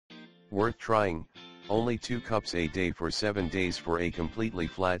Worth trying, only 2 cups a day for 7 days for a completely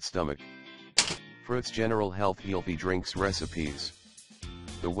flat stomach. Fruits General Health Healthy Drinks Recipes.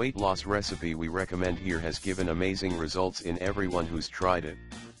 The weight loss recipe we recommend here has given amazing results in everyone who's tried it.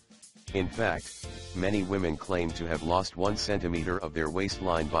 In fact, many women claim to have lost 1 centimeter of their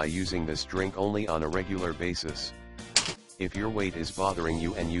waistline by using this drink only on a regular basis. If your weight is bothering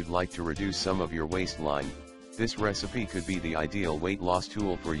you and you'd like to reduce some of your waistline, this recipe could be the ideal weight loss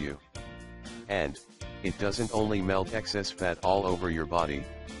tool for you. And it doesn't only melt excess fat all over your body,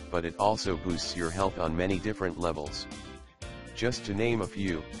 but it also boosts your health on many different levels. Just to name a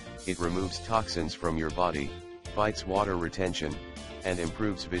few, it removes toxins from your body, fights water retention, and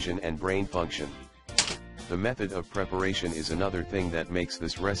improves vision and brain function. The method of preparation is another thing that makes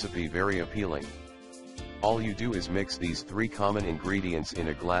this recipe very appealing. All you do is mix these 3 common ingredients in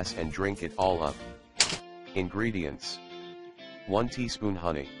a glass and drink it all up. Ingredients: 1 teaspoon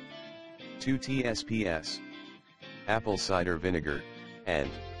honey, 2 tsps, apple cider vinegar, and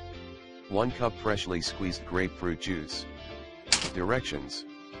 1 cup freshly squeezed grapefruit juice. Directions: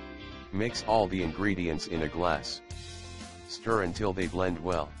 mix all the ingredients in a glass. Stir until they blend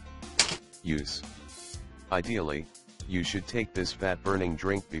well. Use: ideally, you should take this fat-burning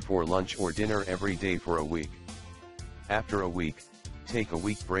drink before lunch or dinner every day for a week. After a week, take a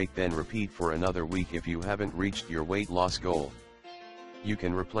week break, then repeat for another week if you haven't reached your weight loss goal. You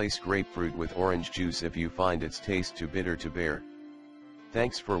can replace grapefruit with orange juice if you find its taste too bitter to bear.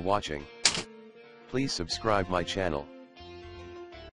 Thanks for watching. Please subscribe my channel.